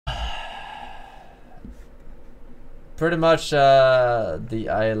pretty much the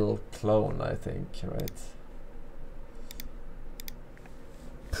Isle clone, I think, right?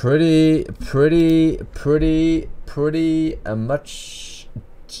 Pretty much.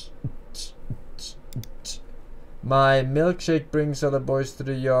 My milkshake brings other boys to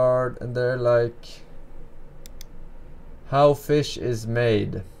the yard, and they're like, how fish is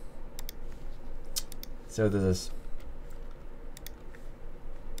made. So this is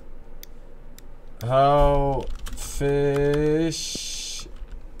how fish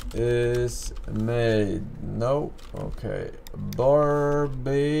is made. No, okay. Barbie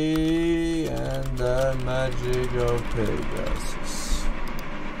and the magic of Pegasus.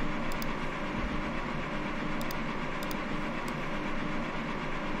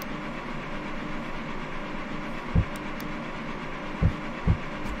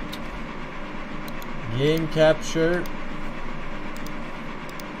 Game capture.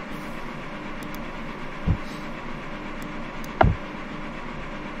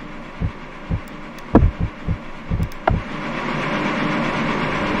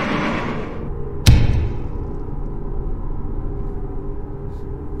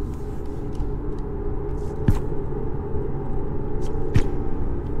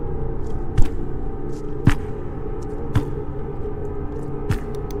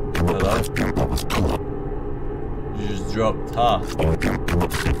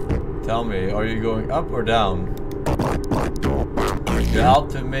 Tell me, are you going up or down? You're out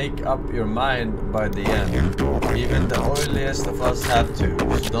to make up your mind by the end. Even the oiliest of us have to,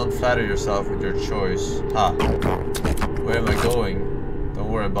 so don't flatter yourself with your choice. Ha! Where am I going? Don't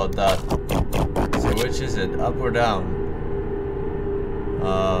worry about that. So which is it, up or down?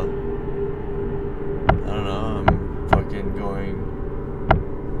 I don't know, I'm fucking going...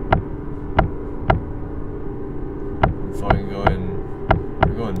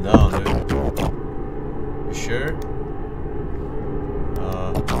 You're going down, dude. You sure?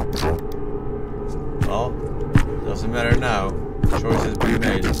 Well, doesn't matter now. Choices be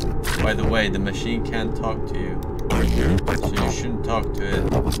made. By the way, the machine can't talk to you, so you shouldn't talk to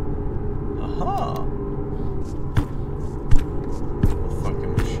it. Aha! What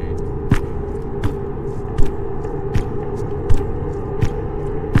fucking machine?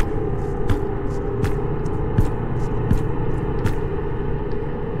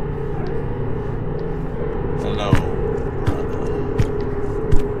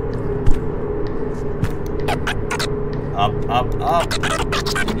 Up. You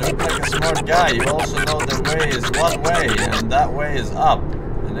look like a smart guy. You also know the way is one way, and that way is up.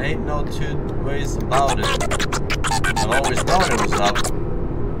 And ain't no two ways about it. I've always known it was up.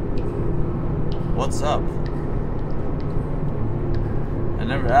 What's up? I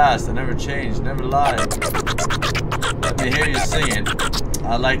never asked, I never changed, never lied. Let me hear you sing it.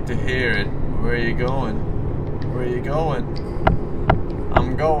 I like to hear it. Where are you going? Where are you going?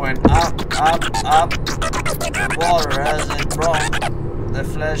 I'm going up. The water has it wrong. The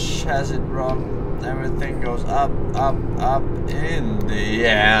flesh has it wrong. Everything goes up in the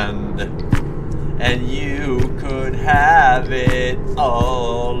end. And you could have it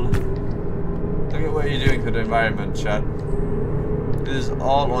all. Look at what you're doing to the environment, chat. This is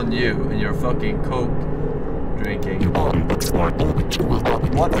all on you and your fucking coke drinking.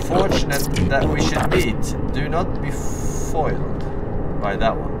 What fortunate that we should meet. Do not be foiled by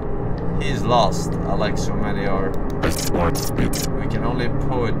that one. He is lost, like so many are. We can only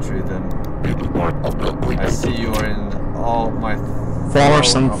poetry them. I see you are in all my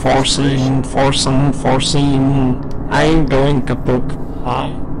Forsen. I'm doing a book.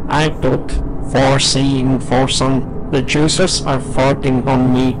 I book. Forsen. The juices are farting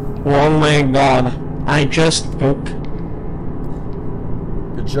on me. Oh my god. I just book.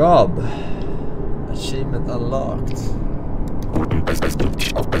 Good job. Achievement unlocked.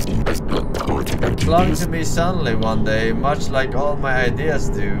 It clung to me suddenly one day, much like all my ideas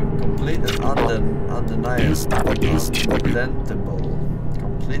do. Complete and undeniable.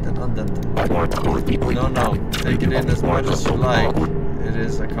 Complete and undeniable. No, take it in as much as you like. It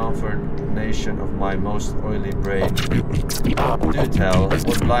is a confirmation of my most oily brain. Do tell,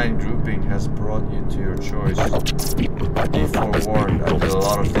 what blind grouping has brought you to your choice? Be forewarned, I did a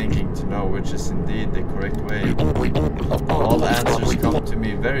lot of thinking to know which is indeed the correct way. All answers come to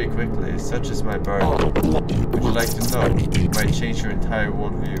me very quickly, such is my burden. Would you like to know? It might change your entire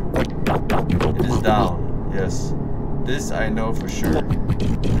worldview. It is down, yes. This I know for sure.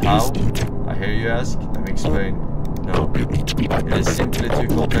 How? I hear you ask. Let me explain. No, it is simply too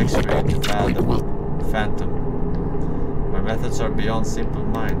complex for you to fathom. My methods are beyond simple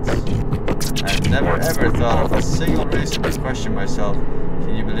minds. I have never ever thought of a single reason to question myself.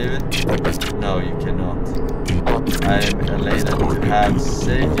 Can you believe it? No, you cannot. I I'm elated to have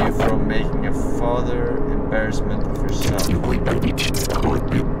saved you from making a further embarrassment of yourself.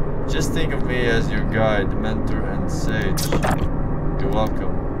 Just think of me as your guide, mentor, and sage. You're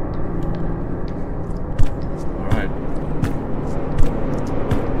welcome. Alright.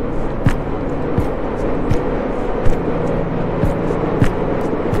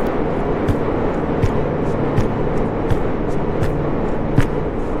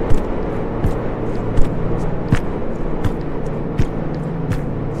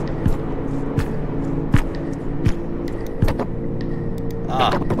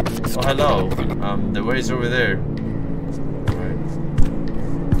 Oh, hello. The way's over there. Right.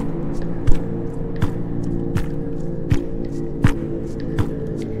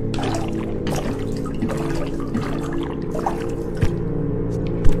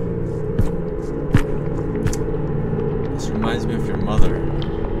 This reminds me of your mother.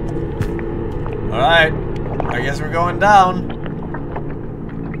 Alright. I guess we're going down.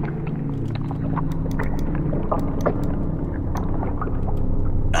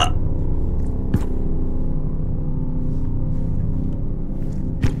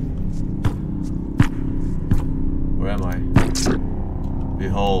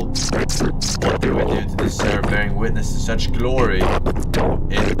 Behold, what do we do to deserve bearing witness to such glory?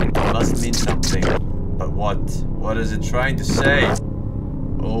 It must mean something. But what? What is it trying to say?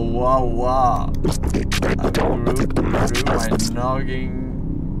 Oh, wow, wow. Through my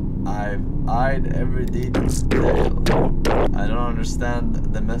noggin, I've eyed every detail. I don't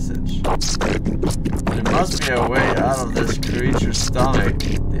understand the message. There must be a way out of this creature's stomach.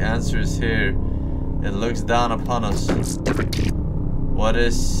 The answer is here. It looks down upon us. What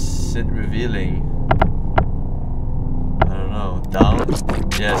is it revealing? I don't know. Down?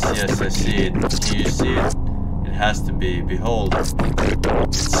 Yes, I see it. Can you see it? It has to be. Behold.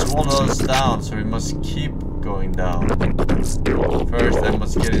 It swallowed us down, so we must keep going down. First, I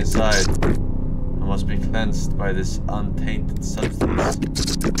must get inside. I must be cleansed by this untainted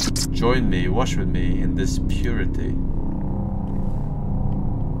substance. Join me, wash with me in this purity.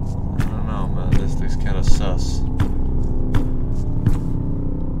 I don't know, man. This looks kind of sus.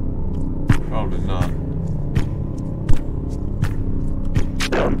 Probably not.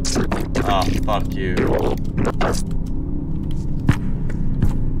 Ah, fuck you.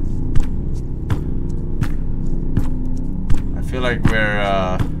 I feel like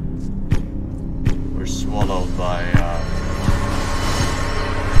we're swallowed by a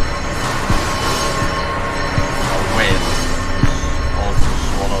whale. Also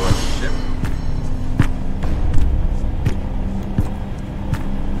swallow a ship.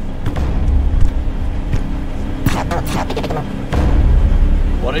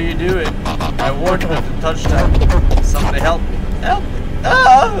 What are you doing? I warned her to touch that. Somebody help me. Help me.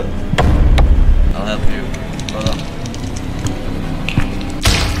 Ah! I'll help you. Hold on.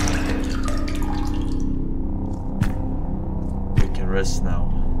 We can rest now.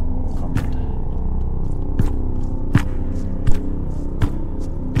 Comrade.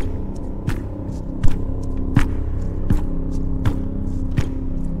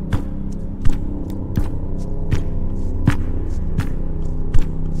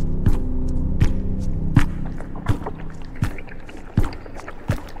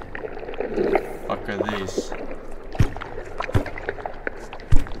 Fuck are these?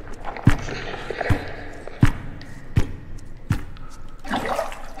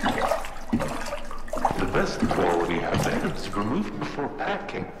 The best quality habits removed before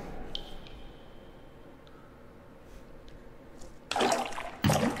packing.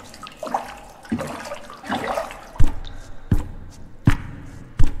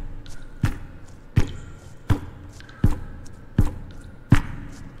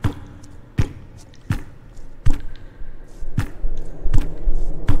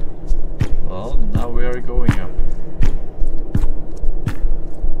 Well, now we are going up.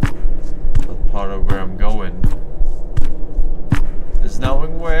 But part of where I'm going is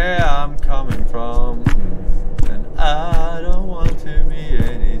knowing where I'm coming from. And I don't want to be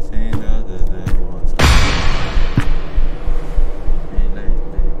anything other than what be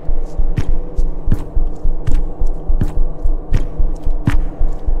lately.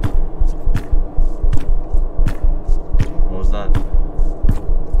 What was that?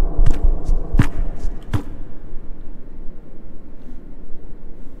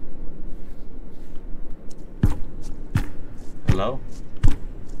 Hello?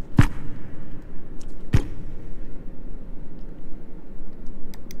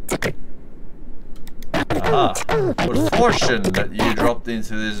 Aha. But Forsen that you dropped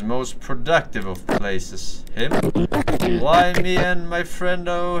into this most productive of places. Him? Why, me and my friend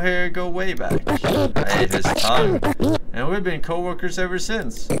here go way back. I ate his time. And we've been co-workers ever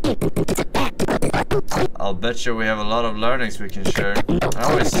since. I'll bet you we have a lot of learnings we can share. I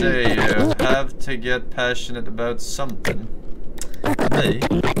always say you have to get passionate about something. Me?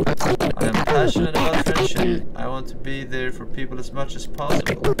 I am passionate about friendship. I want to be there for people as much as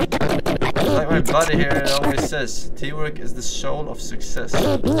possible. Like my buddy here always says, teamwork is the soul of success.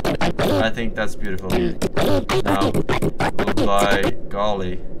 I think that's beautiful.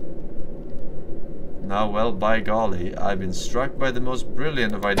 Now, well, by golly, I've been struck by the most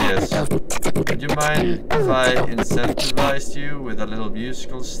brilliant of ideas. Would you mind if I incentivized you with a little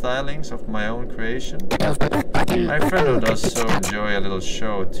musical stylings of my own creation? My friend who does so enjoy a little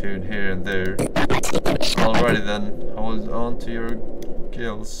show tune here and there. Alrighty then, hold on to your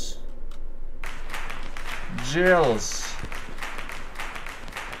gills. Jills!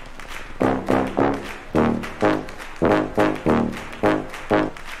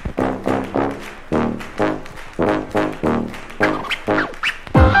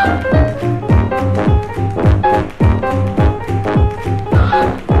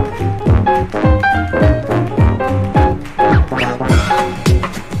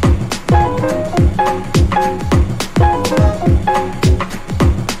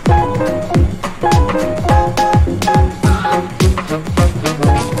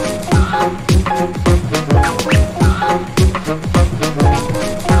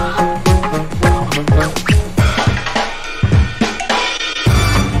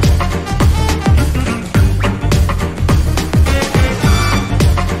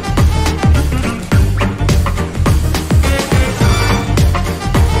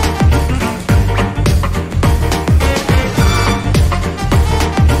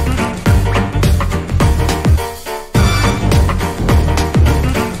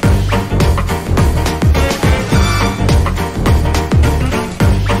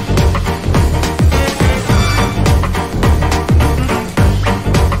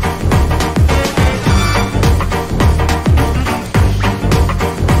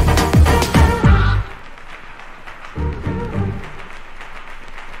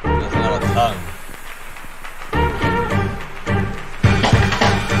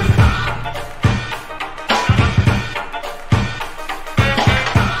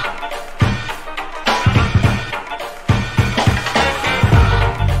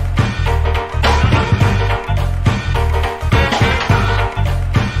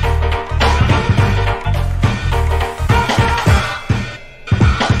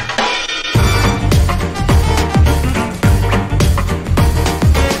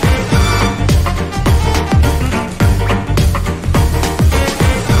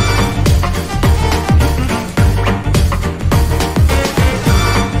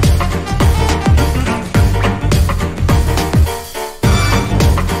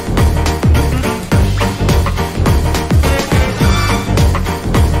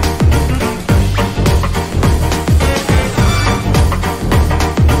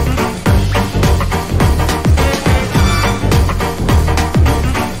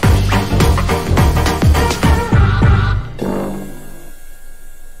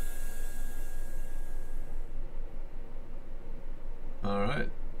 Alright.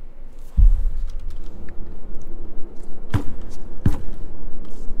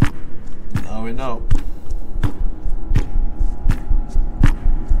 Now we know.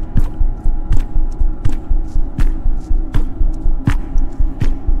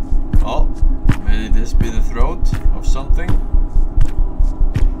 Oh, may this be the throat of something?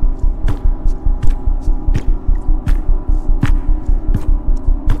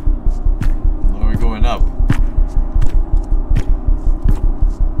 Now we're going up.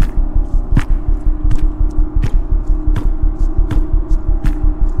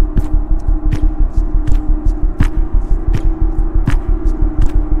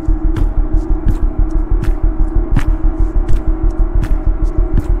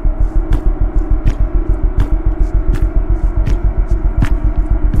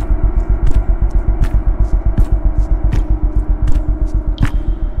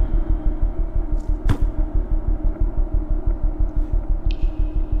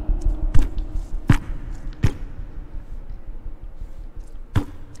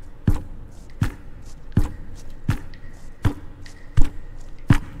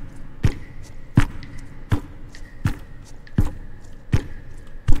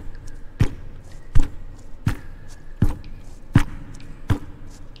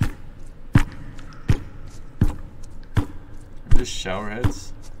 Shower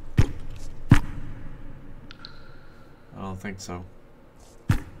heads. don't think so.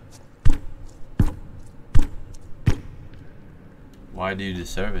 Why do you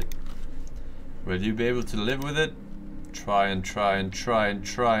deserve it? Will you be able to live with it? Try and try and try and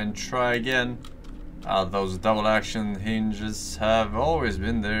try and try again. Those double action hinges have always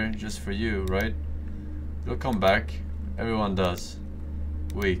been there just for you, right? You'll come back. Everyone does.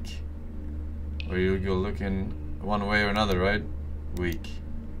 Weak. Or you'll go looking one way or another, right? Weak.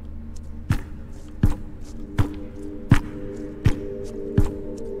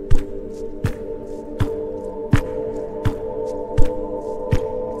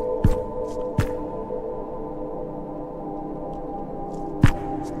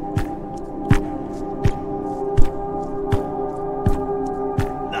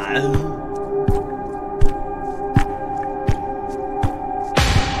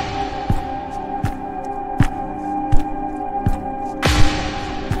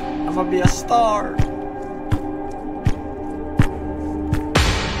 I'm gonna be a star.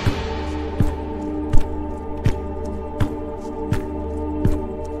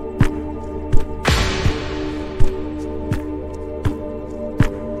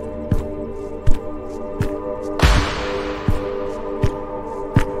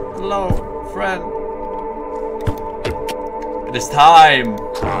 Hello, friend. It is time.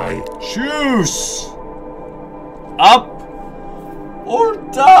 Choose. Up or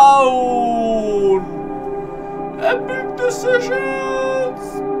down. Epic decisions.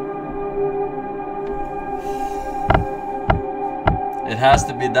 It has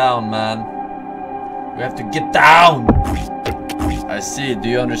to be down, man. We have to get down. I see. Do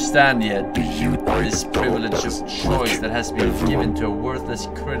you understand yet? This privilege of choice that has been given to a worthless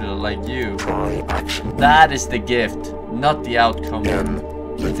critter like you. That is the gift, not the outcome.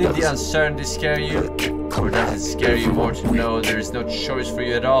 Did the uncertainty scare you? Or does it scare you more to know there is no choice for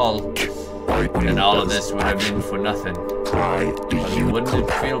you at all? And all of this would have been for nothing. But wouldn't it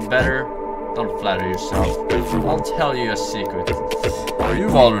feel better? Don't flatter yourself. I'll tell you a secret.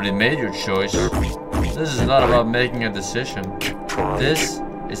 You've already made your choice. This is not about making a decision. This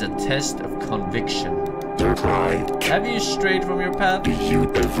is a test of conviction. Have you strayed from your path? Have you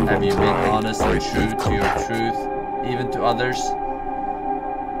been honest and true to your truth, even to others?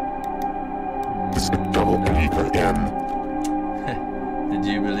 Did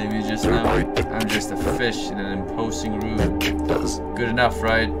you believe me just now? I'm just a fish in an imposing room. Good enough,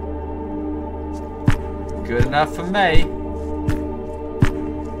 right? Good enough for me.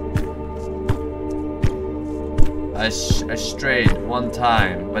 I strayed one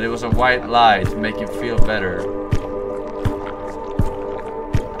time, but it was a white lie to make you feel better.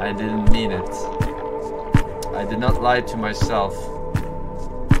 I didn't mean it. I did not lie to myself.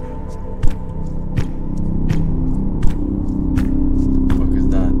 What the fuck is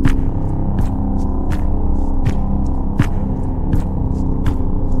that?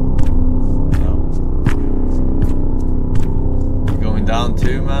 No. You going down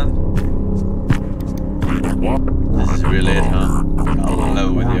too, man? This is really it, huh? I'll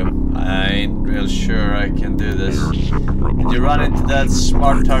level with you. I ain't real sure I can do this. Did you run into that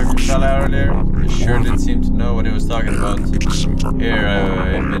smart talking fella earlier? You sure did seem to know what he was talking about. Here,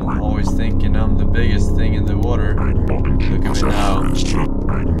 I've been always thinking I'm the biggest thing in the water. Look at me now.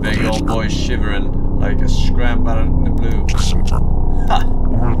 Big old boy shivering like a scramp out in the blue. Ha!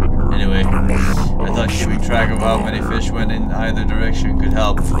 Anyway, I thought keeping track of how many fish went in either direction could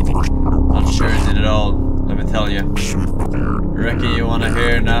help. Not sure it did at all. Let me tell you. Reckon you want to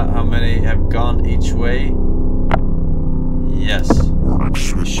hear now how many have gone each way? Yes.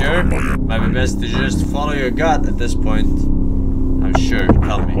 You sure? Might be best to just follow your gut at this point. I'm sure.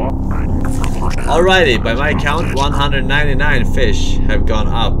 Tell me. Alrighty, by my count, 199 fish have gone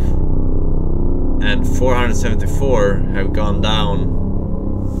up. And 474 have gone down.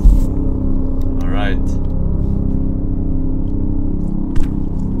 Alright.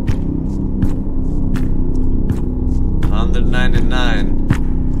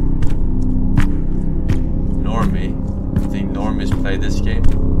 Normie. I think normies play this game.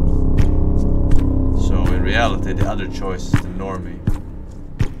 So in reality the other choice is the normie.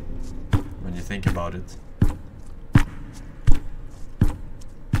 When you think about it.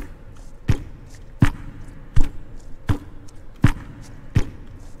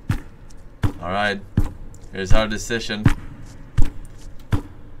 Alright. Here's our decision.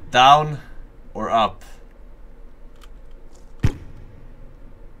 Down or up?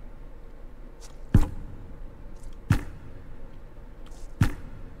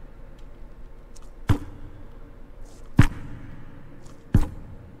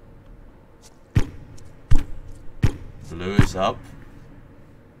 Blue is up.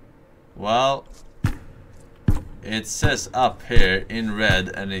 Well, it says up here in red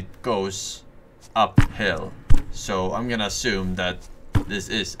and it goes uphill. So I'm gonna assume that this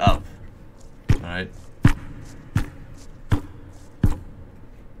is up. Alright.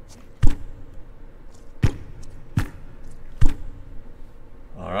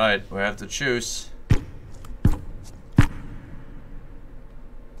 Alright, we have to choose.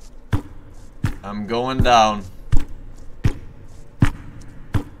 I'm going down.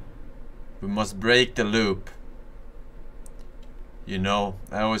 We must break the loop. You know,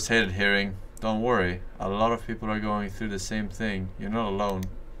 I always hated hearing, don't worry, a lot of people are going through the same thing. You're not alone.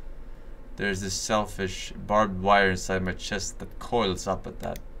 There's this selfish barbed wire inside my chest that coils up at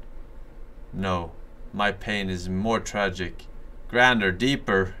that. No, my pain is more tragic, grander,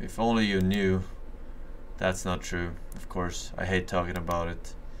 deeper, if only you knew. That's not true, of course. I hate talking about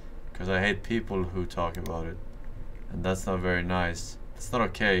it, because I hate people who talk about it. And that's not very nice. It's not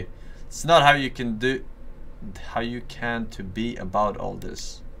okay. It's not how you can to be about all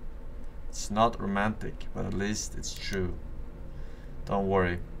this. It's not romantic, but at least it's true. Don't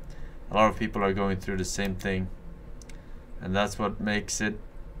worry. A lot of people are going through the same thing. And that's what makes it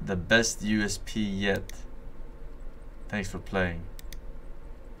the best USP yet. Thanks for playing.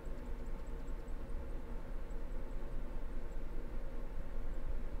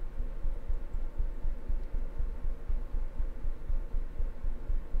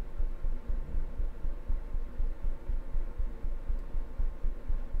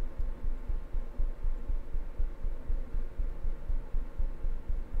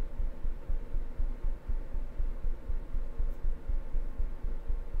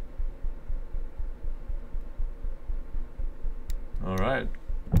 Alright.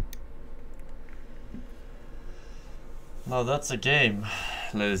 Now that's a game,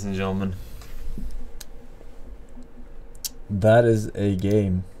 ladies and gentlemen. That is a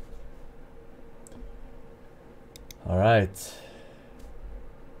game. Alright.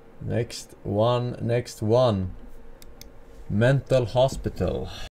 Next one. Mental hospital.